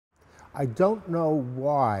I don't know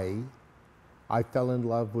why I fell in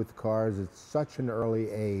love with cars at such an early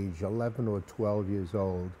age, 11 or 12 years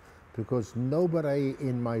old, because nobody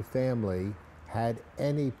in my family had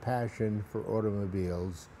any passion for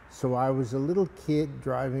automobiles. So I was a little kid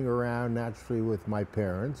driving around naturally with my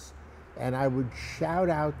parents, and I would shout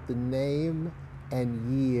out the name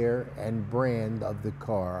and year and brand of the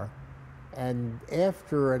car. And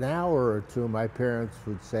after an hour or two, my parents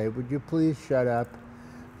would say, "Would you please shut up?"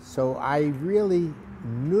 So I really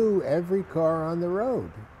knew every car on the road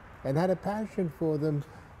and had a passion for them,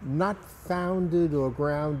 not founded or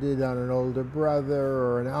grounded on an older brother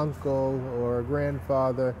or an uncle or a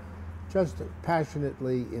grandfather, just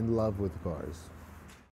passionately in love with cars.